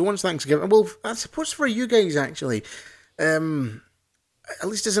absolutely. So once Thanksgiving, well, I suppose for you guys actually, um, at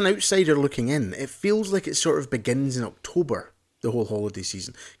least as an outsider looking in, it feels like it sort of begins in October, the whole holiday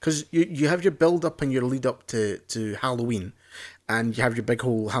season, because you have your build up and your lead up to Halloween, and you have your big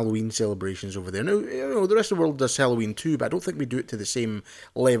whole Halloween celebrations over there. Now, the rest of the world does Halloween too, but I don't think we do it to the same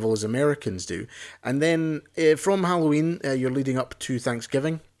level as Americans do. And then from Halloween, you're leading up to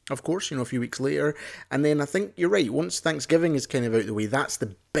Thanksgiving, of course, a few weeks later. And then I think you're right, once Thanksgiving is kind of out the way, that's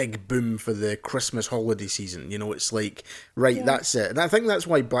the big boom for the Christmas holiday season. It's like, right, Yeah. that's it. And I think that's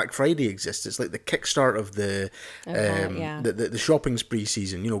why Black Friday exists. It's like the kickstart of Yeah. the shopping spree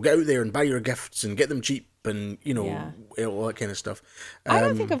season. Get out there and buy your gifts and get them cheap and, Yeah. all that kind of stuff. I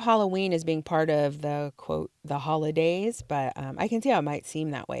don't think of Halloween as being part of the quote, the holidays, but I can see how it might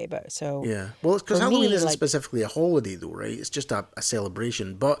seem that way. But so Yeah. Well, it's because for Halloween me, isn't like, specifically a holiday, though, right? It's just a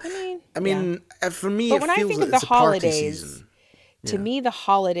celebration. But, I yeah. mean, for me, But it when I feels think like of the it's a party holidays, season. to Yeah. me, the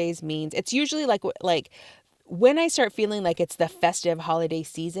holidays means it's usually like when I start feeling like it's the festive holiday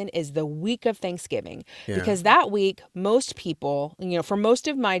season is the week of Thanksgiving. Yeah. Because that week, most people, for most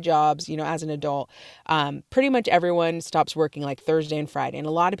of my jobs, as an adult, pretty much everyone stops working like Thursday and Friday. And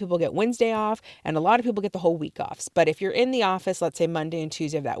a lot of people get Wednesday off and a lot of people get the whole week off. But if you're in the office, let's say Monday and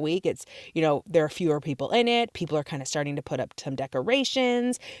Tuesday of that week, it's, there are fewer people in it. People are kind of starting to put up some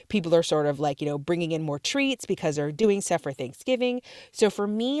decorations. People are sort of like, bringing in more treats because they're doing stuff for Thanksgiving. So for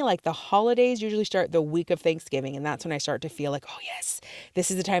me, like the holidays usually start the week of Thanksgiving. And that's when I start to feel like, oh, yes, this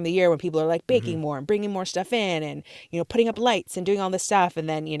is the time of the year when people are like Hmm. baking more and bringing more stuff in and, putting up lights and doing all this stuff. And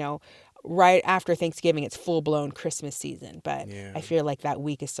then, right after Thanksgiving, it's full blown Christmas season. But Yeah. I feel like that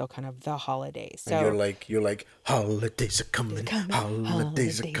week is still kind of the holidays. And So you're like, holidays are coming,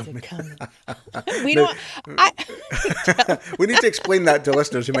 holidays are coming. We Now, don't. I we need to explain that to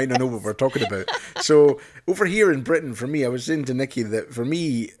listeners who might not know what we're talking about. So over here in Britain, for me, I was saying to Nikki that for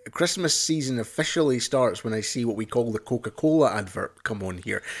me, Christmas season officially starts when I see what we call the Coca-Cola advert come on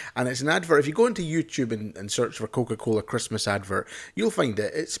here. And it's an advert. If you go into YouTube and search for Coca-Cola Christmas advert, you'll find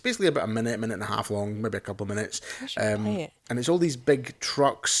it. It's basically about a minute and a half long, maybe a couple of minutes. I should play it. And it's all these big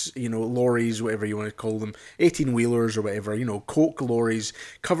trucks, you know, lorries, whatever you want to call them, 18-wheelers or whatever, you know, Coke lorries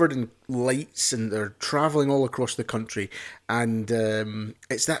covered in lights, and they're travelling all across the country. And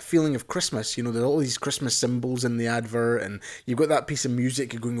it's that feeling of Christmas, you know, there are all these Christmas symbols in the advert, and you've got that piece of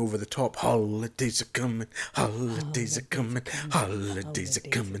music going over the top. Holidays are coming, holidays are coming, holidays are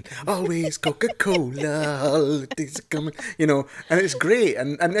coming, always Coca-Cola, holidays are coming, you know, and it's great.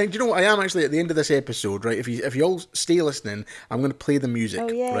 And you know what, I am actually at the end of this episode, right, if you all stay listening, I'm going to play the music,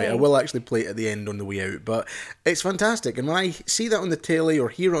 right, I will actually play it at the end on the way out, but it's fantastic. And when I see that on the telly or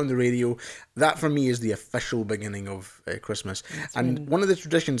hear it on the radio, that for me is the official beginning of Christmas. And one of the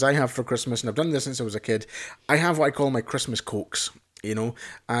traditions I have for Christmas, and I've done this since I was a kid, I have what I call my Christmas Cokes, you know,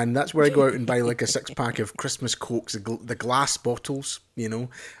 and that's where I go out and buy like a 6-pack of Christmas Cokes, the glass bottles, you know,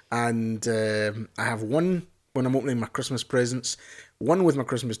 and I have one when I'm opening my Christmas presents, one with my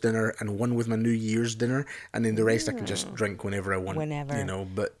Christmas dinner, and one with my New Year's dinner, and then the rest I can just drink whenever I want. Whenever. You know,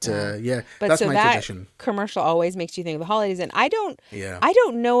 but yeah, But that's so my that tradition. commercial always makes you think of the holidays, and I don't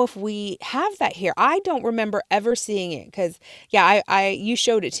know if we have that here. I don't remember ever seeing it because you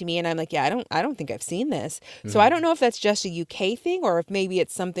showed it to me, and I'm like, I don't think I've seen this. So I don't know if that's just a UK thing or if maybe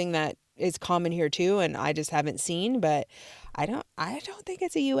it's something that is common here too, and I just haven't seen. But I don't think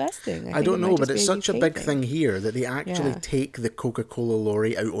it's a US thing. I don't know, but it's such a big thing here that they actually take the Coca-Cola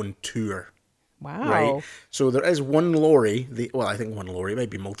lorry out on tour. Wow. Right? So there is one lorry, I think one lorry, it might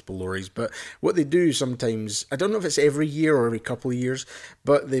be multiple lorries, but what they do sometimes, I don't know if it's every year or every couple of years,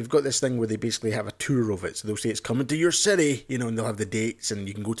 but they've got this thing where they basically have a tour of it. So they'll say it's coming to your city, you know, and they'll have the dates, and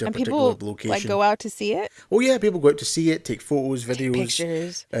you can go to a particular people, location. like, go out to see it? Oh yeah, people go out to see it, take photos, videos. Take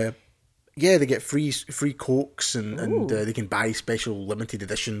pictures. Yeah, they get free Cokes, and they can buy special limited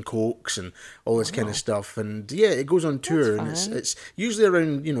edition Cokes and all this kind of stuff. And yeah, it goes on tour, and it's usually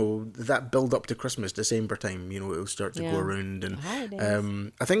around, you know, that build up to Christmas, December time. You know, it'll start to go around,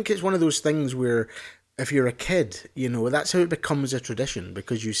 and I think it's one of those things where if you're a kid, you know, that's how it becomes a tradition,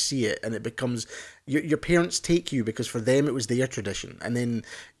 because you see it and it becomes, your parents take you because for them it was their tradition, and then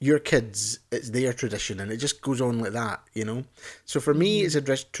your kids, it's their tradition, and it just goes on like that, you know. So for me, it's a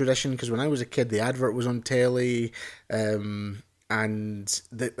tradition because when I was a kid, the advert was on telly, and I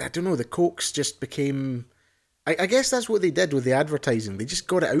don't know, the Cokes just became... I guess that's what they did with the advertising. They just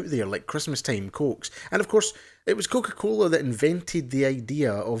got it out there, like Christmas time Cokes. And of course, it was Coca-Cola that invented the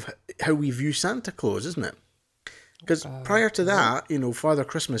idea of how we view Santa Claus, isn't it? Because prior to that, you know, Father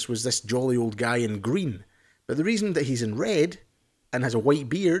Christmas was this jolly old guy in green. But the reason that he's in red and has a white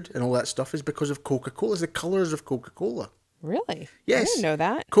beard and all that stuff is because of Coca-Cola. It's the colours of Coca-Cola. Really? Yes. I didn't know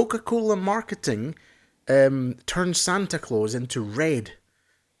that. Coca-Cola marketing turned Santa Claus into red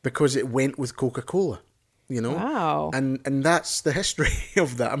because it went with Coca-Cola. You know, wow, and that's the history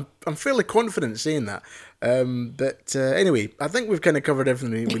of that. I'm fairly confident saying that. But anyway, I think we've kind of covered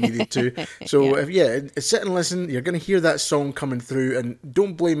everything we needed to. So sit and listen. You're going to hear that song coming through, and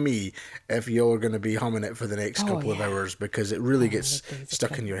don't blame me if you're going to be humming it for the next couple of hours, because it really gets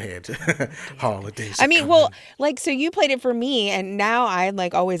stuck in your head. Holidays. I mean, well, like, so you played it for me, and now I'm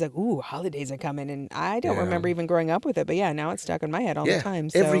like always like, ooh, holidays are coming, and I don't remember even growing up with it, but now it's stuck in my head all the time.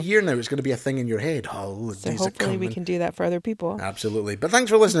 So. Every year now, it's going to be a thing in your head. Holidays so hopefully we can do that for other people. Absolutely. But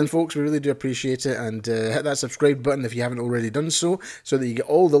thanks for listening, folks. We really do appreciate it, and hit that subscribe button if you haven't already done so that you get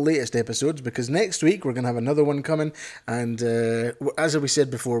all the latest episodes, because next week we're going to have another one coming, and as we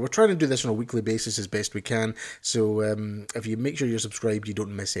said before, we're trying to do this on a weekly basis as best we can, so if you make sure you're subscribed, you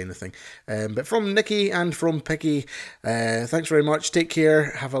don't miss anything. But from Nikki and from Picky, thanks very much. Take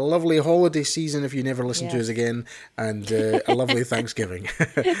care. Have a lovely holiday season if you never listen to us again, and a lovely Thanksgiving.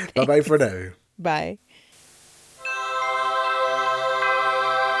 Bye-bye for now. Bye.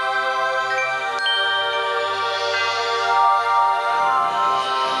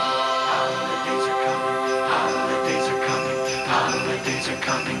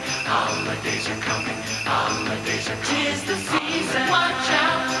 Tis the season, watch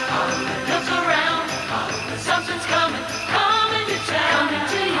out, look around, something's coming to town, coming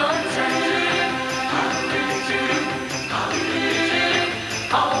to your town.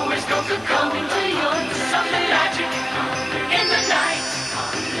 Always Coca coming to